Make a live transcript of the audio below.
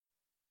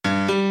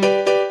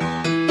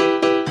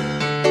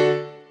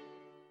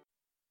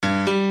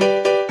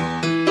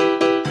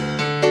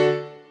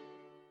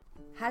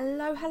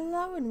Hello,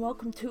 and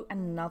welcome to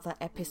another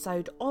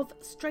episode of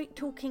Straight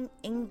Talking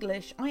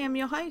English. I am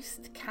your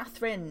host,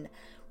 Catherine.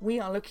 We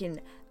are looking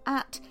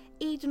at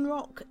Eden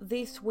Rock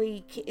this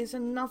week. It is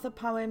another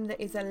poem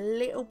that is a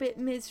little bit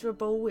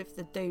miserable with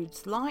the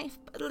dude's life,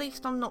 but at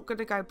least I'm not going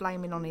to go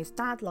blaming on his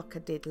dad like I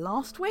did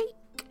last week.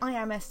 I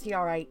am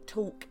STR8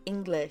 Talk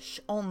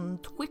English on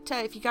Twitter.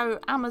 If you go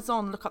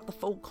Amazon, look up the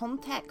full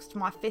context.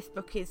 My fifth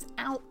book is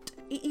out.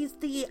 It is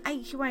the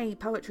AQA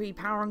Poetry,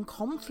 Power and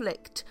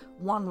Conflict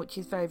one, which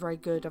is very, very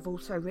good. I've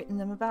also written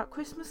them about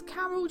Christmas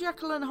Carol,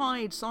 Jekyll and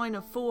Hyde, Sign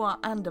of Four,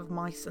 and of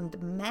Mice and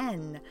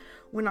Men.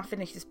 When I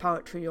finish this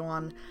poetry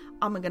one,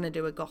 I'm going to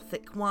do a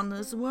gothic one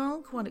as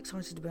well. Quite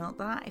excited about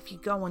that. If you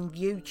go on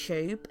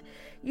YouTube,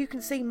 you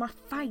can see my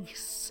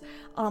face.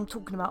 I'm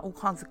talking about all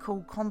kinds of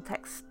cool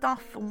context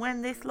stuff, and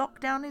when this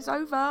lockdown is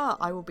over,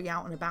 I will be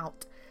out and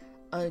about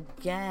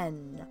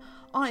again.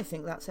 I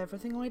think that's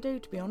everything I do,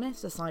 to be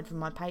honest, aside from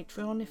my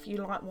Patreon. If you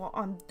like what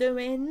I'm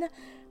doing,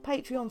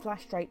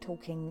 Patreon/Straight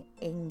Talking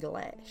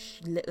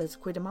English. Little as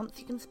 £1 a month,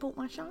 you can support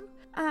my show.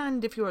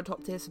 And if you're a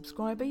top tier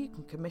subscriber, you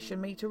can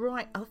commission me to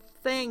write a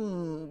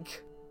thing.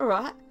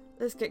 Alright,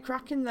 let's get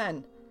cracking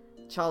then.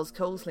 Charles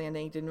Causley and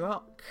Eden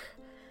Rock.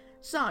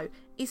 So,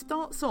 it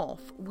starts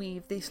off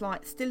with this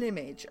still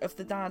image of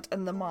the dad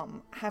and the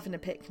mum having a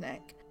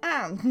picnic.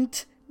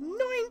 And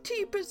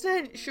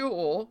 90%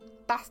 sure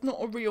that's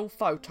not a real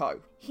photo.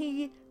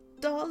 He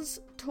does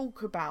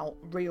talk about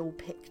real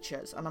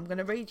pictures, and I'm going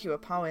to read you a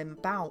poem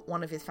about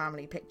one of his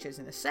family pictures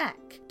in a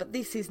sec, but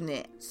this isn't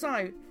it.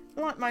 So,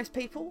 like most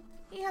people,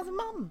 he has a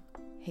mum.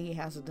 He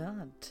has a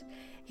dad.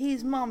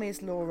 His mum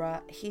is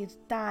Laura, his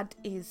dad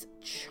is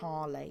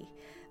Charlie.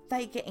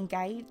 They get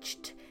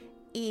engaged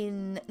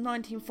in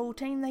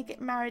 1914, they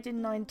get married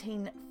in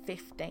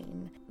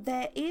 1915.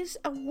 There is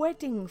a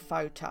wedding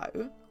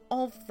photo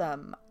of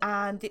them,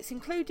 and it's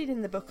included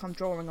in the book I'm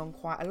drawing on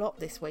quite a lot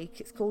this week.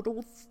 It's called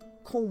All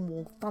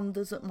Cornwall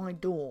Thunders at My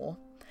Door,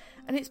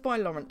 and it's by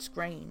Lawrence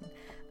Green.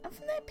 And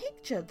from their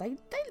picture, they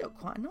look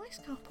quite a nice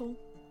couple,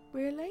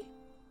 really.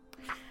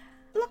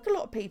 Like a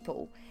lot of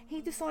people,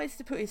 he decides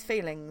to put his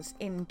feelings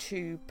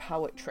into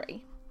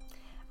poetry.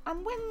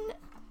 And when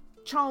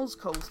Charles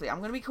Causley, I'm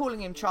going to be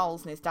calling him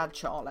Charles and his dad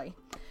Charlie,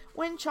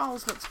 when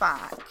Charles looks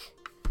back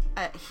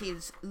at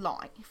his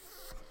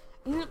life,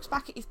 he looks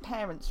back at his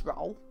parents'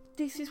 role.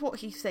 This is what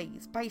he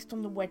sees based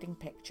on the wedding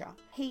picture.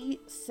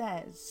 He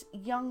says,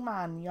 young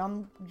man,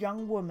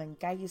 young woman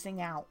gazing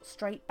out,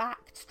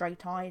 straight-backed,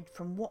 straight-eyed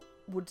from what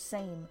would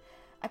seem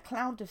a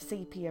cloud of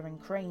sepia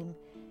and cream.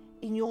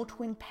 In your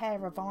twin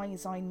pair of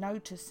eyes I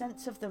note a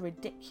sense of the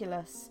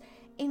ridiculous,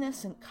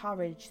 innocent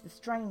courage, the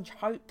strange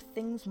hope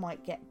things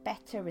might get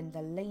better in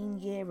the lean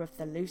year of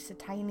the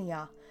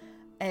Lusitania.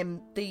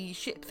 The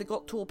ship that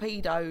got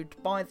torpedoed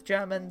by the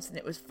Germans, and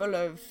it was full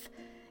of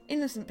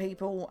innocent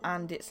people,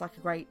 and it's like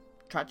a great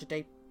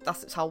tragedy.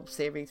 That's its whole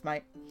series,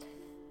 mate.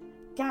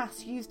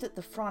 Gas used at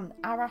the front,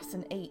 Arras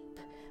and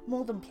Ypres,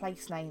 more than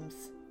place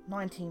names,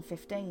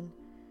 1915.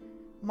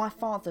 My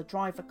father,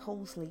 driver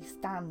Causley,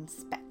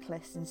 stands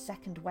speckless in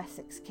 2nd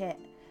Wessex kit,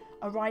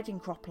 a riding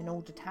crop in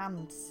ordered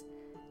hands,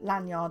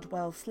 lanyard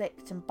well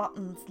slicked and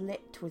buttons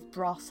lit with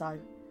brasso,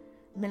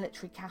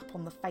 military cap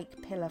on the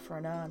fake pillar for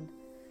an urn,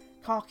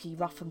 khaki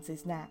roughens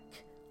his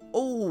neck.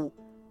 All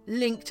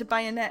linked to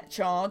bayonet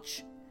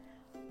charge.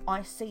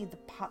 I see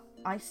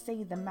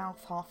the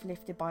mouth half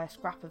lifted by a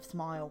scrap of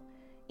smile.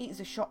 It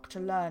is a shock to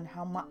learn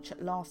how much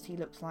at last he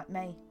looks like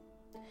me.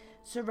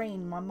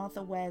 Serene, my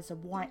mother wears a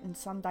white and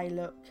Sunday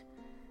look,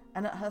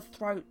 and at her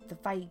throat the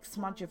vague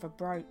smudge of a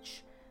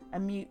brooch, a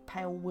mute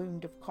pale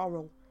wound of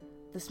coral.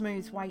 The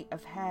smooth weight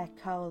of hair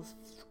curves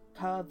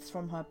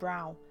from her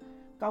brow.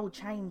 Gold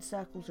chain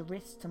circles a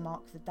wrist to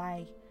mark the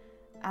day,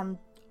 and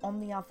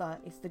on the other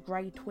is the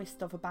grey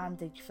twist of a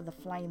bandage for the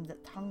flame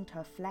that tongued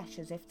her flesh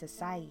as if to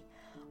say,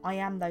 I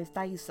am those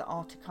days that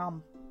are to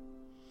come.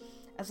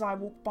 As I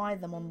walk by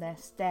them on their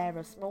stair,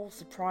 a small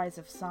surprise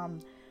of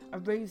sun, a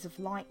ruse of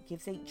light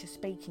gives each a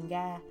speaking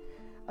air,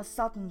 a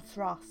sudden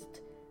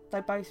thrust,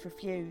 though both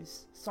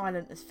refuse,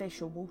 silent as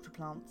fish or water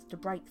plants, to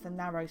break the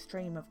narrow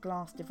stream of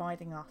glass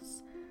dividing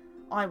us.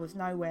 I was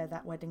nowhere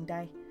that wedding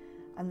day,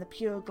 and the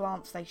pure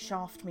glance they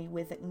shaft me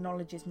with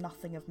acknowledges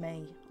nothing of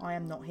me. I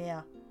am not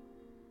here.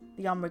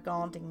 The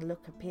unregarding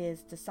look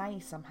appears to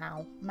say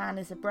somehow, man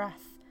is a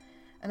breath,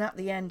 and at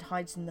the end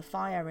hides in the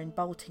fire, in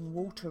bolting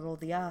water or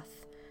the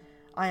earth.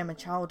 I am a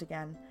child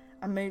again,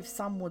 and move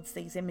sunwards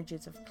these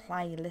images of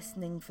clay,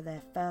 listening for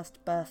their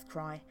first birth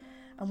cry,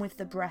 and with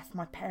the breath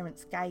my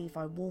parents gave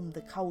I warm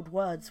the cold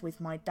words with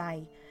my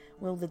day.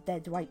 Will the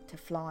dead wait to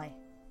fly?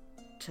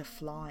 To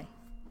fly.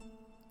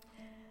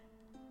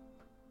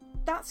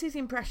 That's his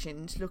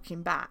impressions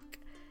looking back.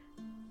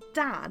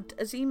 Dad,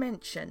 as he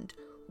mentioned,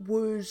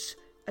 was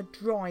a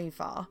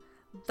driver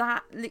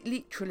that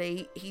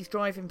literally he's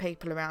driving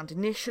people around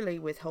initially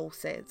with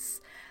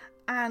horses,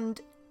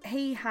 and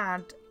he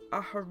had a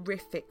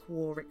horrific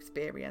war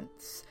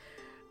experience.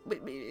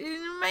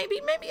 Maybe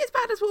as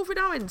bad as Wolfred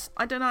Owens,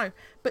 I don't know,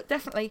 but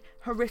definitely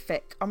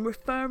horrific. I'm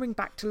referring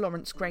back to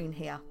Lawrence Green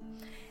here.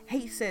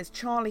 He says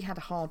Charlie had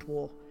a hard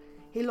war.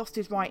 He lost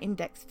his right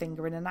index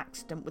finger in an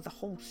accident with a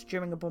horse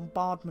during a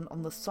bombardment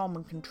on the Somme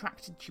and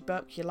contracted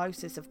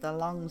tuberculosis of the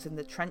lungs in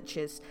the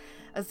trenches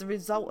as the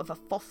result of a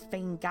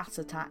phosphine gas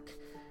attack.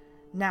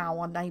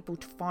 Now unable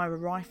to fire a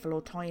rifle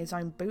or tie his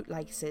own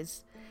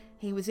bootlaces,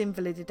 he was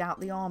invalided out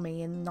the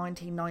army in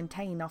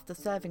 1919 after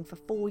serving for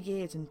 4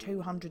 years and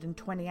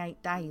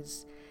 228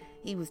 days.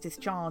 He was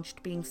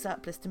discharged, being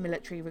surplus to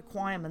military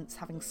requirements,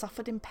 having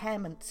suffered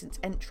impairment since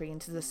entry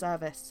into the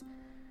service.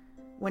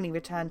 When he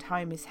returned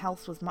home, his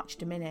health was much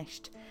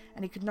diminished,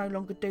 and he could no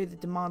longer do the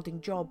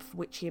demanding job for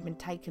which he had been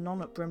taken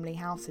on at Brimley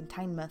House in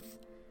Teignmouth.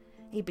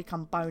 He'd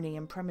become bony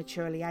and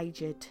prematurely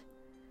aged.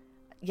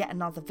 Yet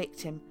another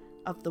victim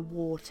of the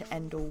war to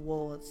end all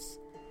wars.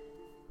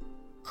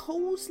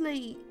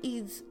 Causley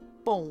is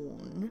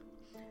born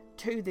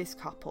to this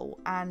couple,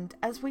 and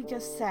as we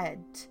just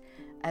said,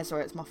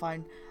 sorry, it's my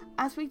phone.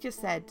 As we just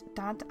said,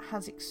 Dad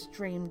has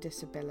extreme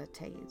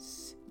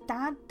disabilities.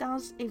 Dad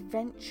does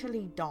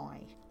eventually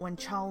die when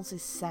Charles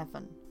is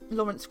 7.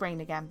 Lawrence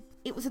Green again.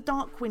 It was a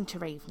dark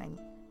winter evening,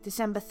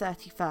 December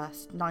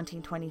 31st,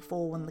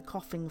 1924, when the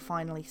coughing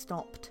finally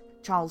stopped.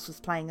 Charles was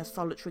playing a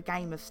solitary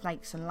game of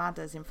snakes and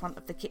ladders in front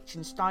of the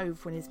kitchen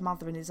stove when his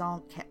mother and his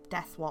aunt kept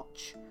death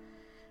watch.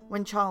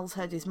 When Charles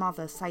heard his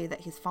mother say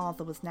that his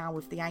father was now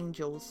with the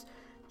angels,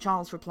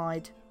 Charles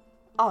replied,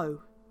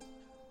 "Oh."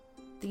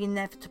 The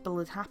inevitable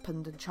had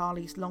happened, and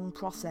Charlie's long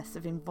process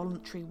of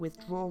involuntary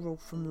withdrawal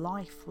from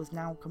life was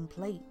now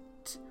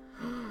complete.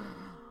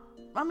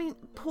 I mean,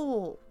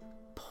 poor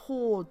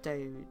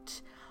dude.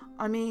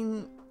 I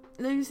mean,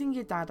 losing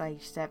your dad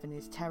age 7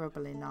 is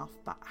terrible enough,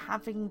 but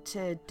having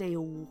to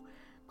deal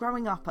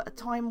growing up at a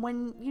time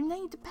when you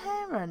need a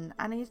parent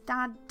and his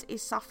dad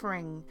is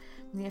suffering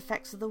from the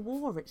effects of the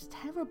war, it's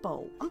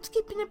terrible. I'm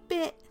skipping a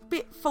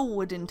bit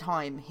forward in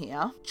time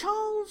here.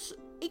 Charles,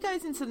 he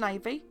goes into the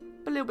Navy.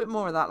 A little bit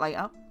more of that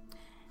later.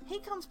 He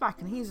comes back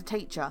and he's a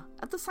teacher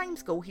at the same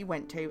school he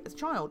went to as a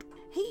child.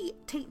 He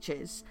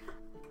teaches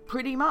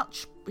pretty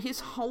much his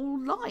whole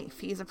life.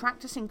 He is a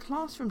practicing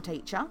classroom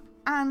teacher,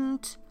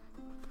 and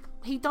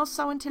he does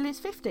so until his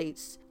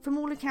 50s. From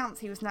all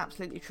accounts, he was an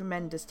absolutely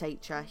tremendous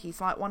teacher.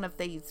 He's like one of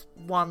these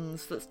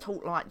ones that's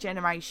taught like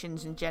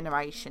generations and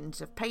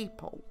generations of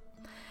people.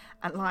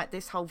 And like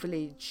this whole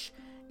village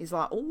is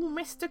like, "Oh,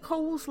 Mr.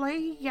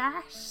 Causley,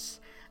 yes."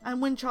 And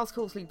when Charles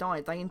Causley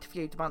died, they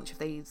interviewed a bunch of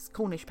these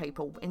Cornish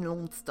people in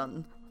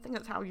Launceston. I think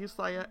that's how you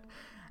say it.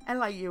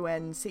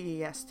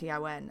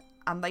 Launceston.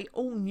 And they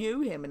all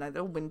knew him and they'd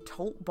all been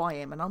taught by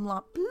him. And I'm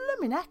like,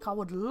 blooming heck, I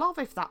would love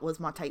if that was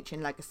my teaching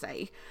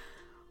legacy.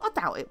 I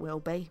doubt it will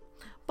be.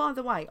 By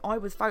the way, I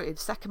was voted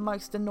second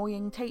most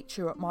annoying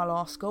teacher at my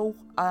last school,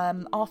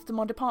 after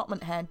my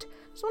department head.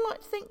 So I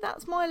like to think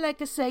that's my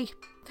legacy.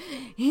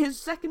 He is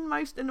second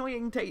most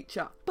annoying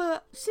teacher.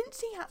 But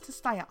since he had to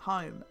stay at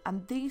home,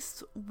 and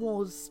this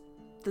was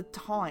the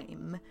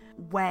time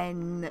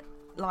when,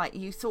 like,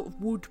 you sort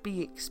of would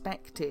be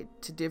expected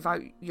to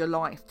devote your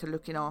life to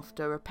looking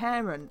after a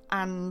parent,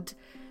 and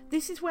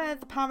this is where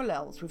the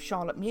parallels with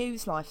Charlotte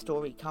Mew's life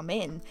story come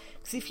in,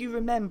 because if you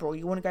remember, or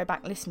you want to go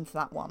back and listen to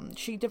that one,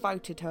 she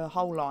devoted her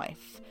whole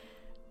life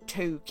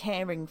to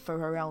caring for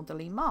her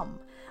elderly mum,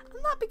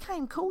 and that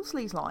became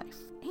Causley's life.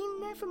 He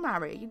never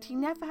married, he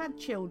never had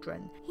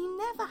children, he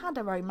never had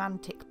a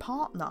romantic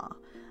partner,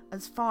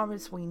 as far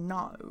as we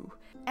know,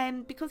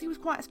 and because he was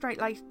quite a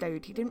straight-laced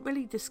dude, he didn't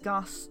really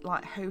discuss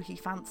like who he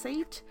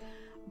fancied.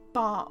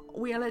 But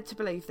we are led to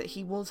believe that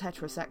he was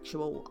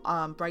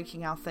heterosexual,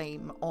 breaking our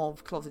theme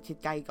of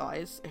closeted gay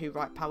guys who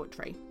write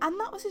poetry. And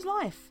that was his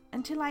life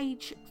until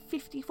age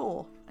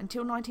 54,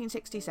 until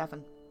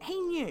 1967. He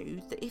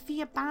knew that if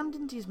he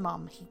abandoned his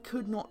mum, he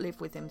could not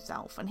live with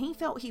himself, and he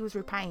felt he was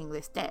repaying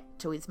this debt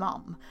to his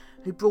mum,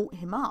 who brought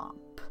him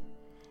up.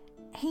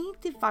 He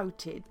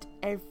devoted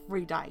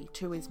every day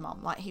to his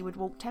mum. Like, he would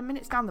walk 10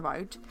 minutes down the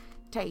road,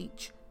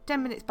 teach,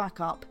 10 minutes back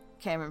up,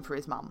 caring for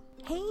his mum.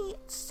 He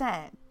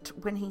said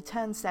when he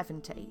turned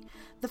 70,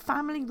 the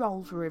family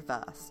roles were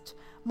reversed.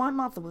 My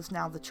mother was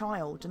now the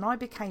child, and I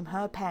became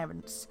her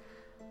parents.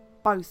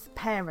 Both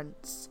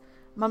parents.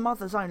 My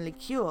mother's only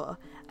cure,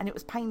 and it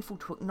was painful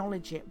to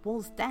acknowledge it,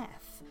 was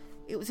death.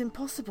 It was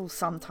impossible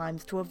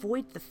sometimes to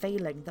avoid the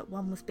feeling that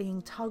one was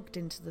being tugged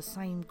into the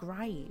same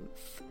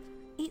grave.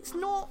 It's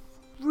not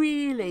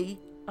really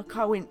a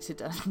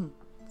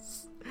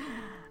coincidence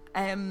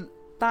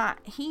that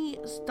he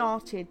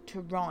started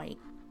to write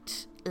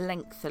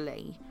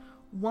lengthily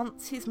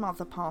once his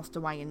mother passed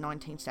away in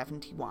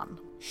 1971.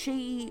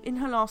 In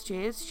her last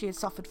years, she had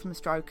suffered from a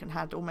stroke and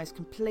had almost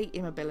complete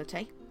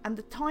immobility. And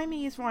the time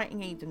he is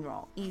writing Eden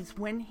Rock is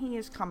when he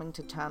is coming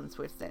to terms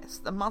with this.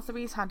 The mother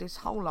he's had his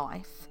whole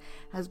life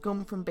has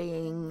gone from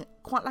being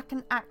quite like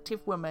an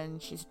active woman,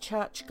 she's a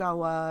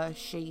churchgoer,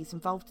 she's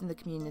involved in the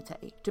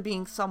community, to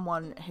being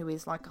someone who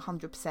is like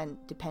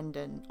 100%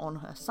 dependent on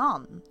her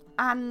son.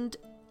 And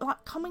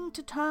like coming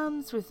to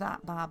terms with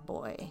that bad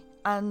boy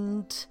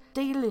and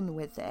dealing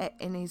with it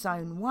in his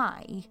own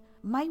way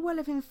may well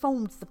have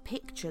informed the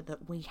picture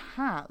that we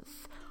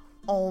have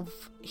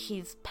of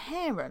his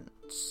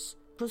parents.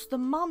 Because the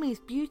mum is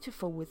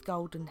beautiful with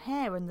golden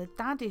hair and the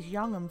dad is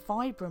young and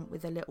vibrant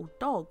with a little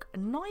dog,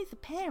 and neither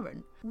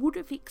parent would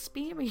have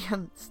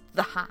experienced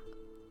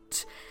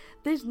that.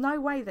 There's no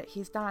way that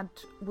his dad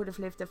would have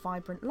lived a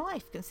vibrant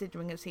life,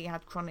 considering as he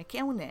had chronic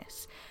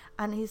illness,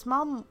 and his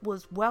mum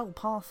was well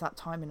past that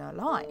time in her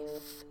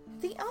life.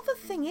 The other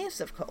thing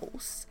is, of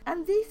course,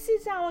 and this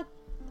is our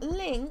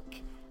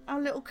link, our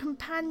little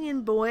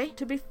companion boy,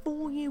 to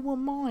Before You Were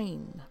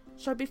Mine.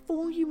 So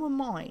Before You Were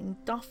Mine,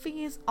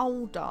 Duffy is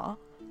older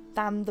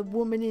than the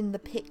woman in the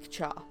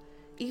picture.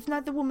 Even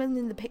though the woman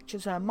in the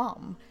picture's her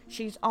mum,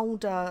 she's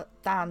older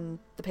than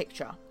the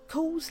picture.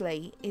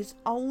 Causley is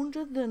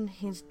older than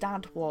his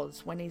dad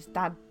was when his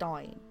dad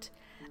died.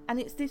 And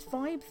it's this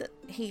vibe that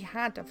he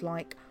had of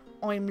like,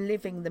 I'm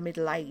living the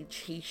middle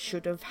age he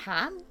should have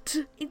had.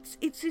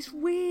 It's this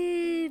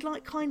weird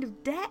like kind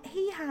of debt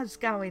he has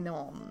going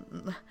on.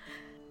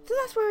 So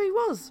that's where he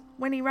was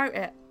when he wrote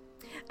it.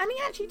 And he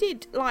actually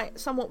did like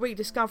somewhat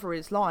rediscover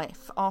his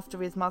life after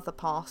his mother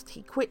passed.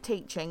 He quit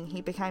teaching,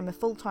 he became a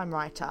full-time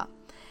writer,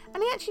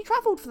 and he actually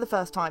travelled for the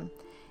first time.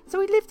 So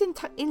he lived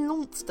in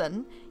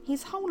Launceston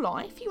his whole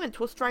life. He went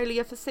to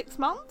Australia for 6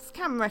 months.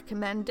 Can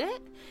recommend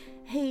it.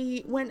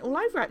 He went all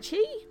over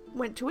actually.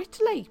 Went to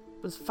Italy.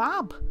 Was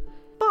fab.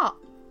 But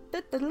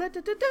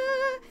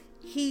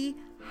he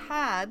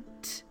had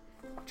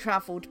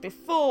travelled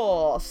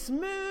before.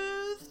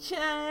 Smooth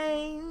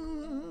change.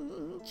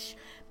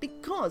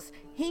 Because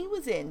he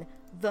was in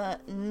the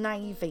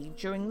Navy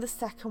during the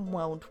Second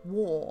World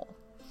War.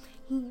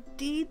 He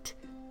did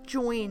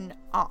join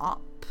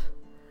up,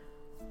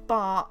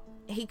 but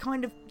he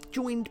kind of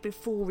joined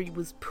before he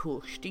was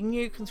pushed. He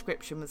knew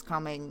conscription was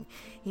coming.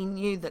 He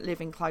knew that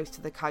living close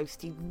to the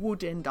coast, he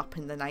would end up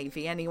in the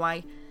Navy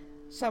anyway.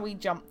 So he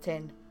jumped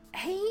in.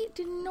 He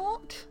did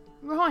not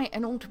write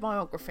an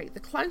autobiography. The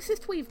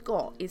closest we've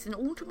got is an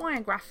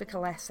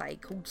autobiographical essay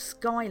called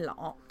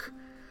Skylark,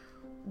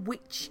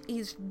 which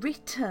is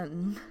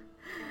written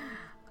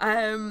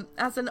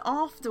as an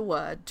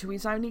afterword to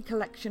his only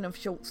collection of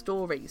short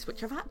stories,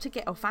 which I've had to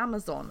get off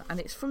Amazon, and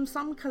it's from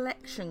some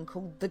collection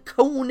called the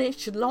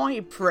Cornish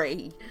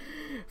Library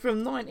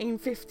from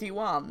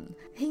 1951.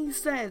 He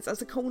says,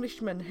 as a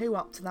Cornishman who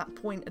up to that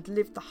point had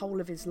lived the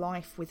whole of his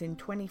life within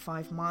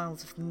 25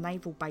 miles of the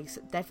naval base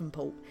at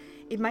Devonport,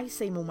 it may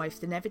seem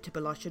almost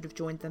inevitable I should have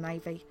joined the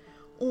Navy,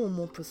 or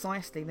more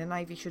precisely, the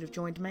Navy should have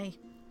joined me.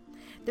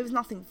 There was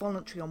nothing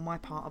voluntary on my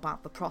part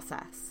about the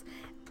process,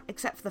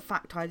 except for the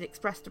fact I had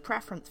expressed a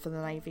preference for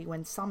the Navy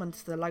when summoned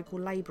to the local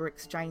labour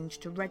exchange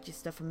to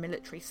register for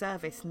military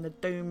service in the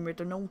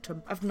doom-ridden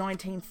autumn of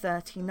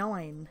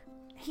 1939.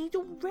 He'd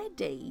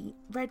already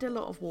read a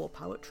lot of war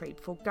poetry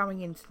before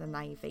going into the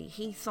Navy.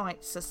 He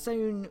cites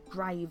Sassoon,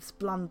 Graves,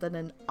 Blunden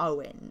and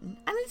Owen.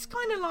 And it's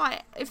kind of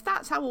like, if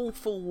that's how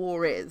awful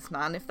war is,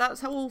 man, if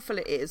that's how awful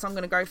it is, I'm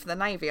going to go for the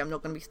Navy. I'm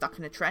not going to be stuck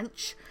in a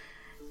trench.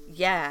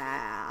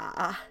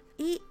 Yeah.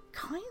 It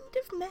kind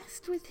of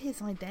messed with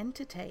his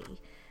identity.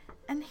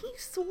 And he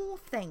saw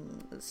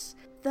things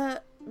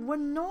that were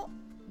not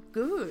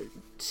good.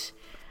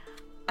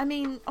 I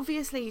mean,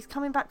 obviously he's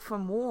coming back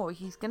from war.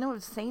 He's going to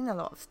have seen a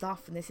lot of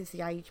stuff, and this is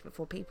the age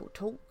before people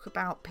talk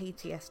about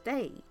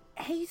PTSD.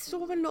 He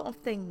saw a lot of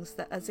things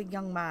that as a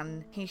young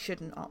man he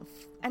shouldn't have.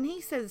 And he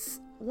says,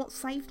 what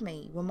saved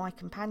me were my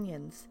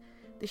companions.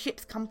 The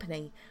ship's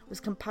company was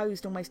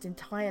composed almost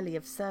entirely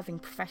of serving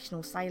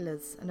professional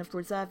sailors and of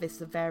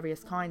reservists of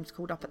various kinds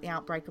called up at the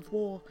outbreak of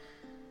war.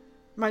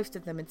 Most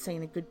of them had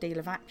seen a good deal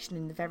of action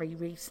in the very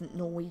recent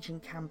Norwegian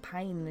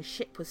campaign, and the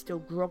ship was still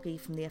groggy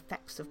from the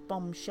effects of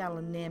bombshell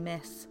and near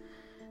miss.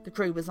 The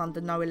crew was under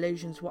no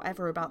illusions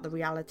whatever about the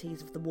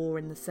realities of the war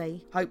in the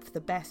sea, hoped for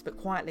the best but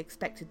quietly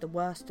expected the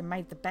worst, and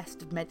made the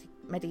best of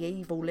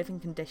medieval living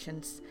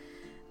conditions.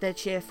 Their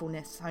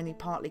cheerfulness, only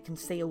partly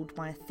concealed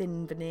by a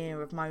thin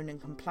veneer of moan and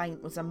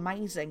complaint, was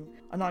amazing,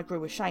 and I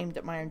grew ashamed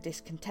at my own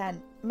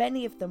discontent.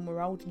 Many of them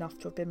were old enough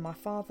to have been my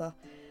father,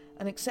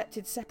 and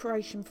accepted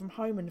separation from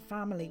home and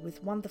family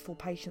with wonderful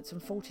patience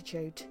and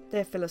fortitude.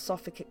 Their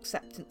philosophic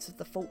acceptance of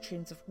the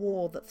fortunes of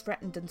war that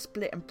threatened and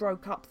split and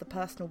broke up the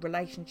personal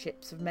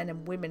relationships of men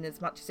and women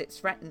as much as it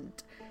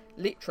threatened,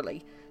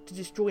 literally, to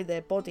destroy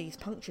their bodies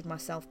punctured my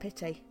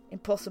self-pity.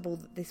 Impossible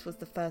that this was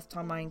the first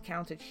time I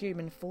encountered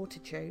human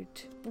fortitude.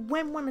 But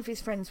when one of his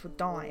friends would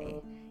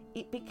die,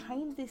 it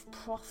became this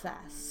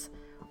process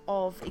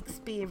of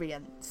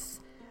experience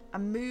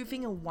and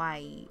moving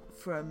away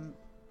from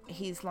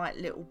his like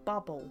little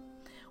bubble.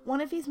 One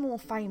of his more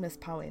famous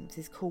poems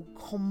is called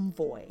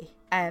Convoy,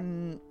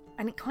 and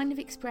it kind of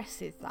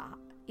expresses that.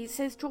 It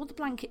says, draw the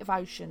blanket of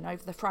ocean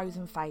over the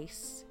frozen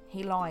face.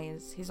 He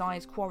lies, his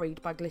eyes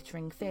quarried by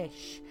glittering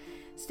fish,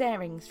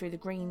 staring through the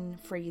green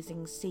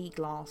freezing sea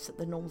glass at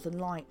the northern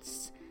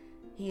lights.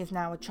 He is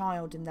now a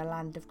child in the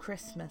land of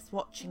Christmas,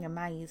 watching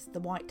amazed the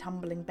white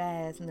tumbling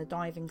bears and the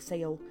diving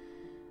seal.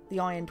 The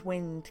ironed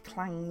wind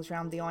clangs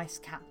round the ice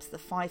caps, the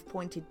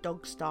five-pointed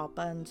dog star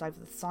burns over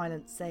the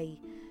silent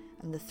sea,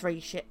 and the three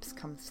ships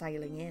come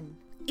sailing in.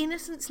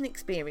 Innocence and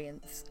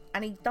experience,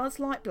 and he does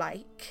like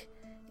Blake,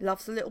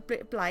 loves a little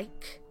bit of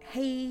Blake.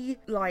 He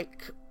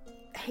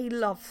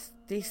loves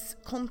this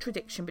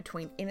contradiction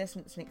between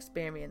innocence and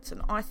experience,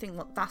 and I think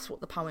that's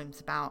what the poem's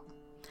about.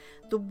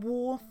 The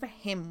war for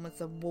him was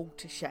a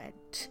watershed,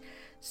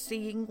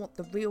 seeing what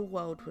the real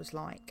world was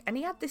like, and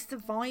he had this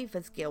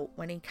survivor's guilt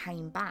when he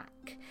came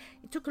back.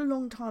 It took a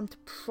long time to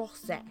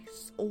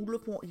process all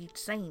of what he'd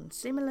seen,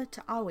 similar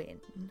to Owen,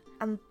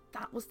 and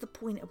that was the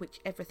point at which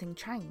everything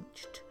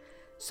changed.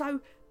 So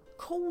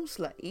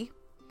Causley,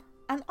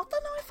 and I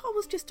don't know if I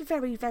was just a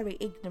very, very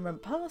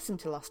ignorant person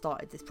till I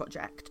started this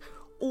project,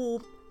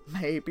 or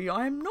maybe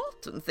I'm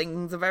not and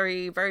things are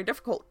very, very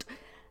difficult.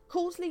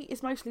 Causley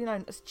is mostly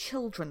known as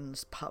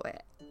children's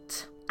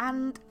poet,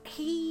 and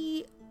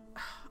a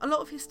lot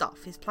of his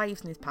stuff, his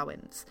plays and his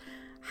poems,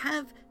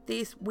 have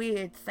this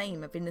weird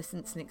theme of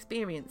innocence and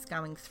experience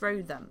going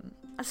through them.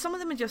 And some of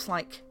them are just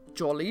like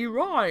jolly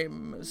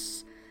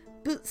rhymes,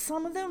 but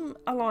some of them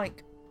are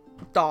like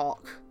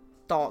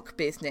dark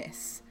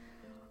business.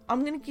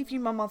 I'm going to give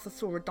you My Mother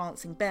Saw a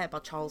Dancing Bear by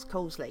Charles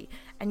Causley,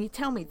 and you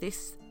tell me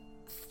this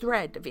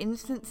thread of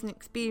innocence and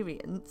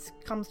experience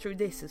comes through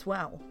this as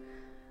well.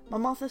 My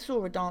mother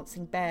saw a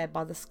dancing bear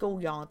by the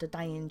schoolyard a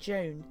day in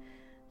June.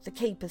 The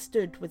keeper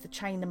stood with a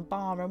chain and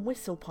bar and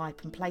whistle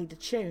pipe and played a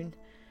tune.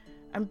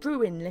 And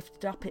Bruin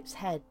lifted up its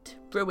head.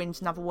 Bruin's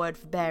another word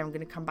for bear, I'm going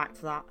to come back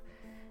to that.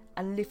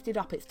 And lifted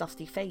up its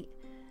dusty feet.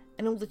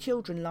 And all the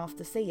children laughed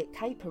to see it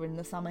caper in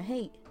the summer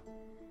heat.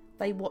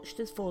 They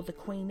watched as for the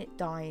queen it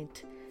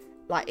died.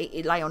 Like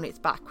it lay on its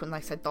back when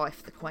they said die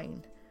for the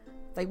queen.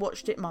 They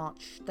watched it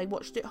march. They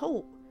watched it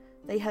halt.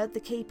 They heard the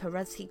keeper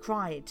as he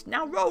cried,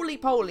 "Now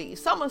roly-poly,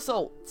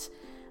 somersault!"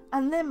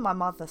 And then my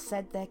mother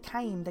said there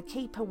came the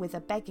keeper with a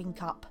begging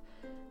cup,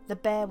 the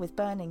bear with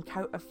burning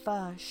coat of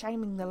fur,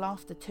 shaming the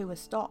laughter to a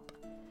stop.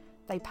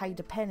 They paid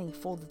a penny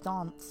for the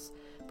dance,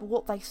 but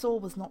what they saw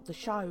was not the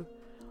show,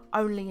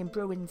 only in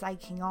Bruin's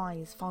aching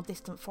eyes, far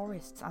distant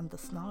forests and the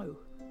snow.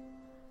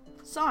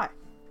 So,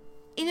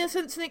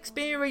 innocence and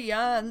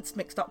experience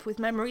mixed up with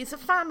memories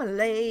of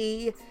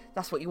family.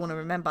 That's what you want to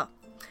remember.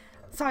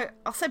 So,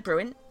 I said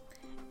Bruin.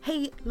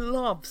 He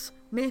loves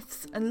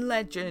myths and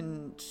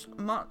legends,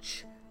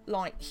 much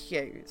like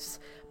Hughes.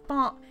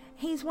 But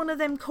he's one of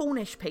them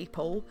Cornish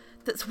people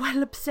that's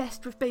well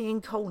obsessed with being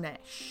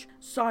Cornish.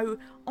 So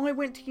I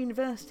went to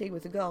university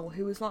with a girl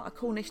who was like a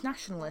Cornish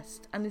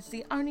nationalist and is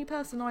the only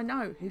person I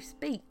know who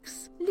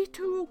speaks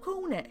literal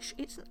Cornish.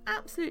 It's an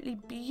absolutely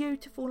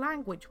beautiful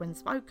language when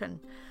spoken.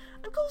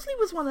 And Causley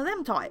was one of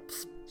them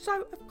types.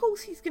 So of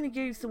course he's going to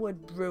use the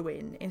word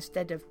Bruin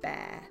instead of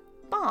bear.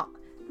 But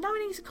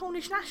knowing he's a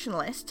Cornish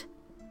nationalist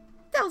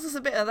tells us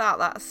a bit about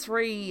that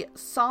three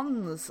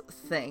sons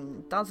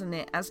thing, doesn't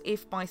it? As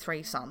if by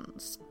three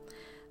sons.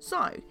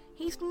 So,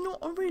 he's not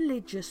a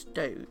religious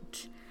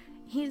dude.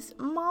 His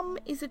mum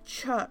is a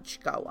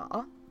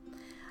churchgoer.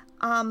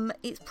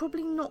 It's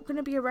probably not going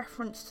to be a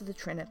reference to the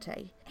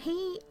Trinity.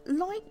 He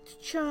liked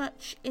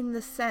church in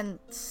the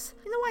sense,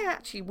 in a way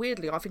actually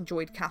weirdly I've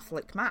enjoyed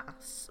Catholic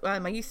Mass. I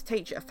used to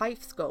teach at a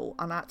faith school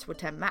and I had to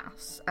attend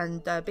Mass,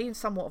 and being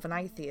somewhat of an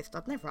atheist,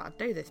 I'd never had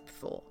to do this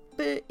before.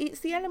 But it's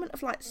the element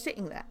of like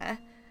sitting there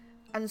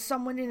and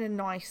someone in a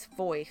nice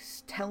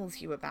voice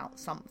tells you about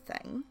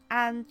something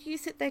and you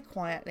sit there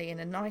quietly in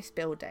a nice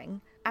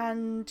building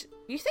and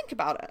you think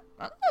about it.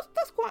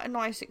 That's quite a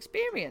nice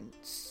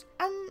experience.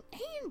 And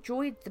he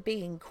enjoyed the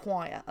being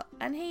quiet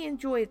and he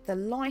enjoyed the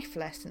life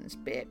lessons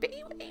bit, but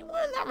he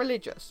wasn't that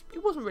religious. He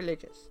wasn't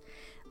religious.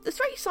 The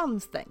three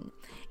sons thing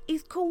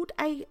is called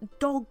a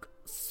dog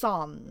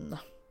sun.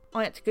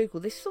 I had to Google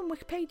this. It's on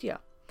Wikipedia.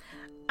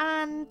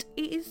 And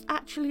it is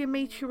actually a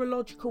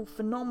meteorological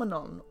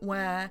phenomenon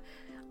where,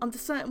 under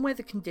certain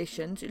weather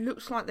conditions, it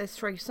looks like there's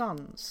three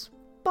suns.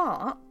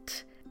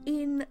 But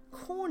in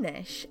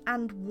Cornish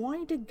and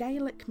wider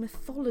Gaelic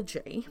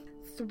mythology,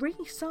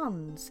 three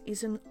suns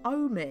is an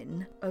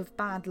omen of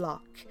bad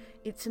luck.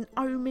 It's an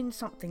omen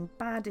something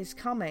bad is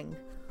coming.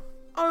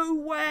 Oh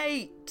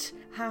wait!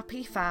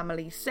 Happy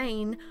family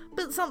scene,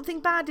 but something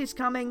bad is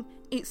coming.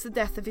 It's the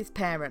death of his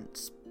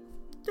parents.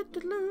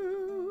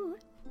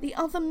 The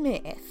other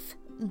myth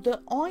that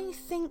I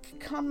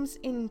think comes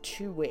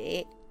into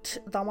it,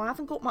 though I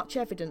haven't got much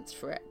evidence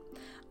for it,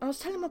 I was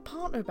telling my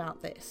partner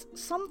about this,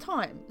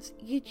 sometimes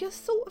you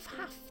just sort of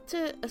have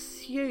to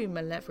assume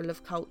a level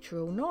of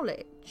cultural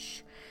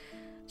knowledge.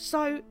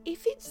 So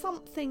if it's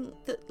something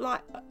that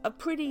like a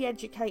pretty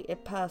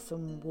educated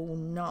person will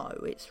know,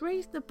 it's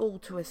reasonable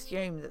to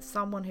assume that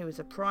someone who is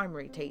a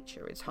primary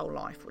teacher his whole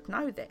life would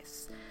know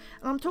this.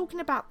 And I'm talking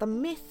about the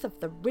myth of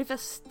the River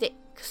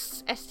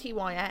Styx,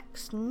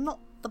 S-T-Y-X, not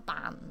the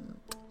band.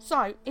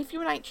 So if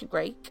you're an ancient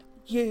Greek,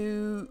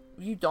 you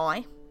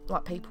die,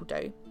 like people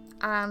do,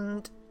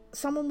 and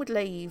someone would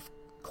leave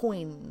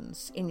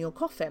coins in your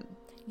coffin.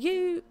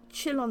 You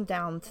chill on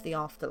down to the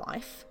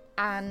afterlife,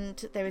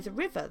 and there is a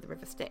river, the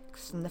River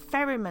Styx, and the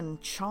ferryman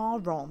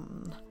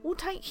Charon will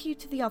take you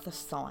to the other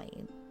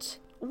side.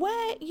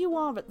 Where you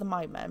are at the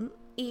moment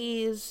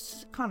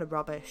is kind of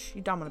rubbish.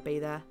 You don't want to be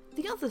there.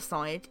 The other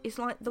side is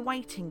like the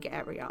waiting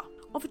area.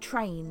 of a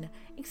train,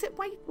 except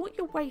what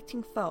you're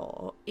waiting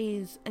for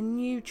is a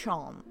new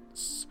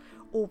chance,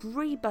 or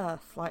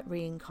rebirth like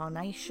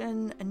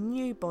reincarnation, a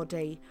new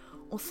body,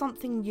 or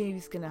something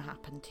new's going to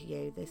happen to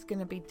you. There's going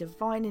to be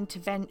divine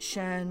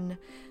intervention,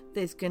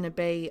 there's going to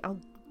be, oh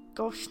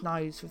gosh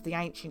knows, with the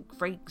ancient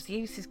Greeks,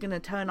 Zeus is going to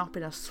turn up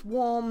in a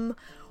swan,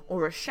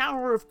 or a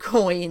shower of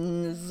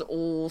coins,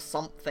 or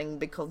something,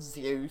 because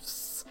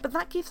Zeus. But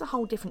that gives a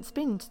whole different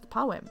spin to the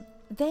poem.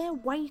 They're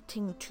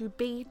waiting to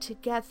be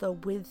together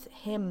with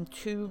him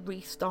to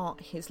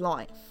restart his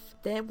life.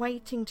 They're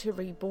waiting to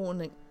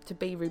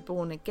be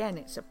reborn again.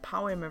 It's a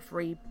poem of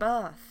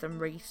rebirth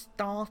and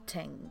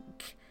restarting.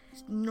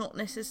 It's not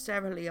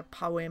necessarily a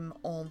poem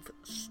of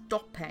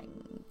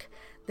stopping.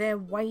 They're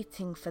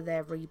waiting for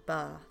their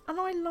rebirth. And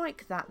I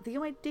like that. The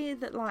idea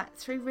that, like,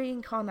 through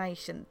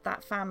reincarnation,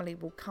 that family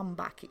will come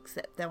back,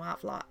 except they'll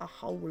have, like, a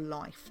whole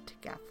life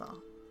together.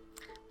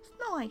 It's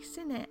nice,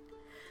 isn't it?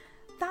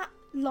 That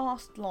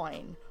last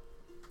line,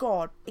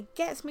 God, it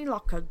gets me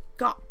like a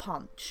gut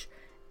punch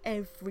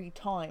every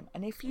time.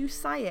 And if you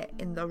say it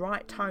in the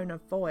right tone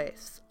of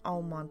voice,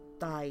 oh my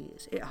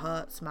days, it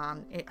hurts,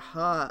 man. It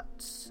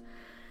hurts.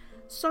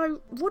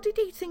 So, what did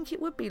he think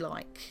it would be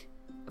like?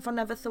 If I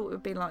never thought it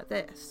would be like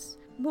this.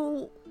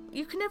 Well,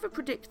 you can never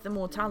predict the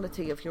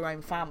mortality of your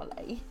own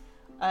family.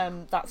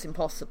 That's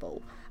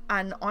impossible.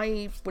 And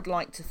I would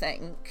like to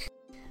think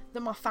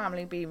that my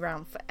family be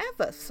around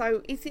forever.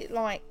 So is it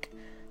like,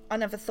 I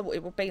never thought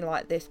it would be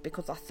like this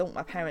because I thought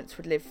my parents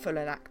would live full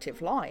and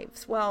active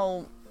lives?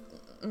 Well,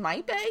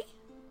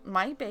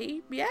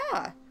 maybe,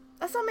 yeah.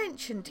 As I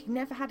mentioned, he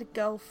never had a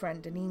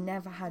girlfriend and he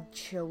never had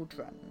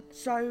children.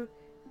 So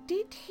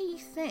did he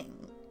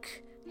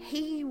think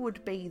he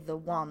would be the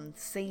one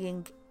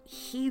seeing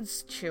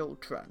his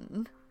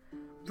children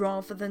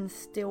rather than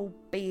still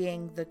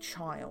being the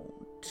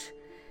child?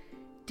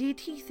 Did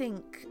he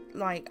think,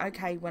 like,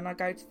 okay, when I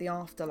go to the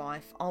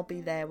afterlife, I'll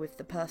be there with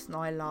the person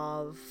I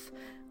love,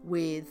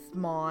 with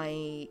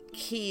my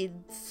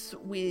kids,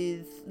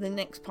 with the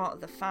next part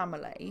of the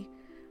family?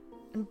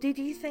 And did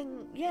he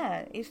think,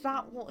 yeah, is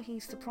that what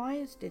he's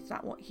surprised? Is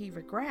that what he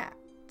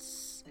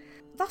regrets?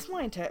 That's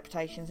my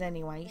interpretations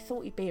anyway. He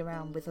thought he'd be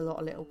around with a lot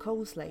of little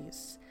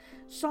Causleys.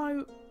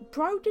 So,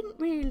 Bro didn't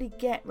really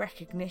get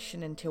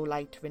recognition until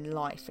later in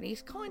life, and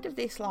he's kind of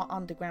this, like,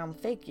 underground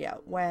figure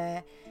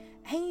where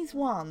he's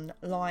won,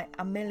 like,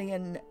 a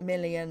million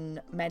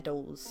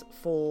medals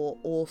for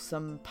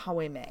awesome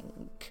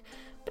poeming,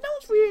 but no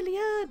one's really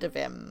heard of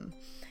him.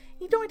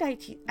 He died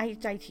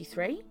aged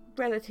 83,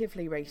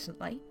 relatively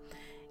recently.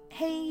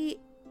 He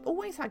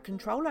always had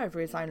control over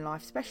his own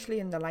life, especially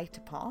in the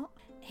later part.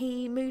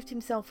 He moved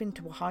himself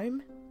into a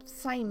home,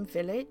 same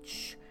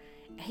village.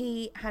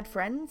 He had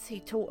friends. He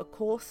taught a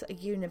course at a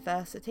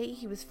university.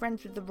 He was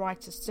friends with the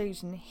writer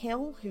Susan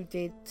Hill, who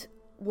did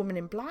Woman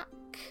in Black.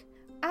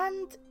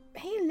 And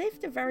he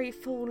lived a very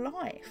full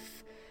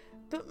life.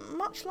 But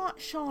much like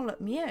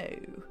Charlotte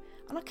Mew,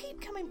 and I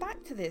keep coming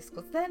back to this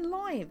because their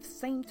lives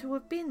seem to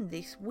have been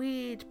this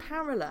weird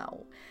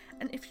parallel.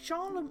 And if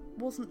Charlotte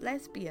wasn't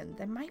lesbian,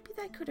 then maybe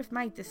they could have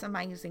made this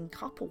amazing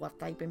couple if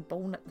they'd been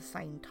born at the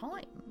same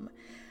time,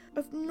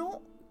 of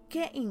not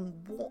getting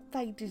what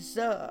they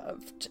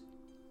deserved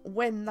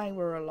when they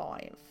were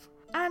alive.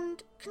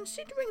 And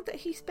considering that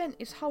he spent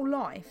his whole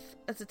life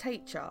as a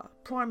teacher,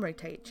 primary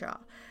teacher,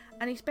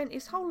 and he spent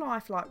his whole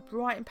life, like,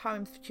 writing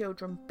poems for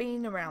children,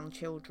 being around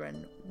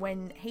children,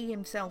 when he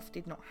himself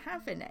did not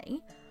have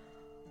any,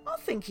 I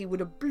think he would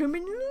have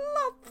blooming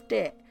loved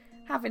it,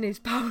 having his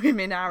poem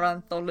in our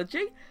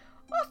anthology.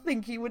 I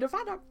think he would have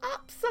had an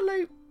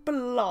absolute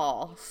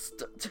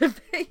blast, to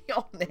be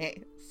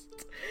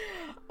honest.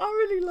 I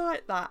really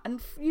like that.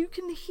 And you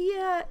can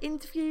hear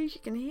interviews,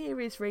 you can hear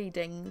his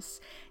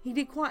readings. He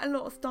did quite a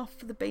lot of stuff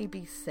for the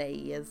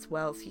BBC as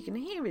well, so you can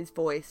hear his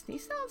voice. And he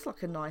sounds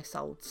like a nice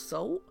old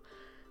soul.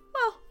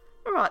 Well,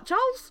 alright,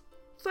 Charles.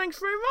 Thanks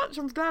very much.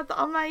 I'm glad that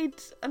I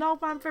made an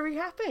old man very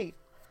happy.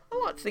 I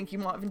like to think he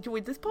might have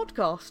enjoyed this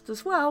podcast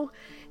as well.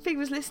 If he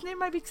was listening,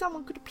 maybe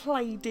someone could have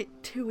played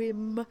it to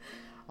him.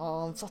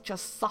 Oh, I'm such a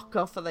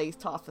sucker for these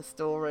type of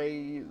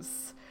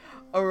stories.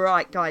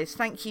 Alright, guys,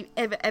 thank you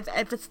ever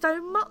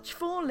so much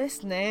for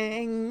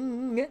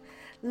listening.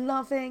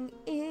 Loving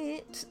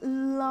it.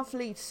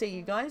 Lovely to see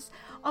you guys.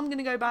 I'm going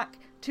to go back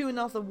to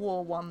another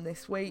war one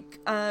this week.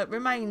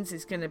 Remains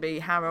is going to be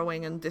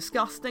harrowing and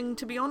disgusting,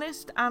 to be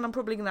honest, and I'm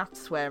probably going to have to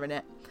swear in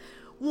it.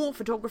 War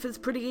photographer's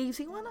pretty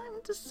easy one. I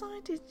haven't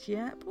decided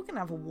yet, but we're going to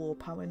have a war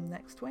poem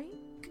next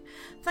week.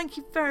 Thank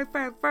you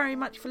very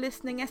much for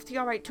listening.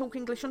 STR8 Talk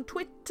English on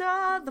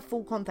Twitter. The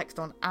full context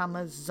on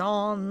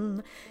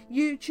Amazon.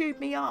 YouTube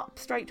me up,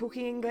 Straight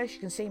Talking English.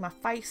 You can see my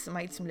face. I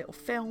made some little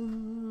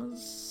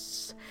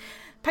films.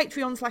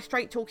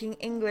 Patreon/Straight Talking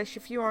English.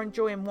 If you are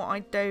enjoying what I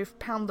do, for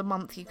 £1 a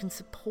month, you can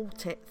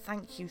support it.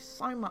 Thank you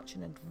so much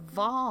in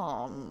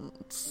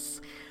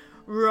advance.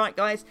 Right,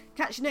 guys.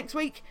 Catch you next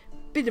week.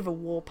 Bit of a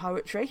war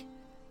poetry.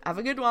 Have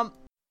a good one.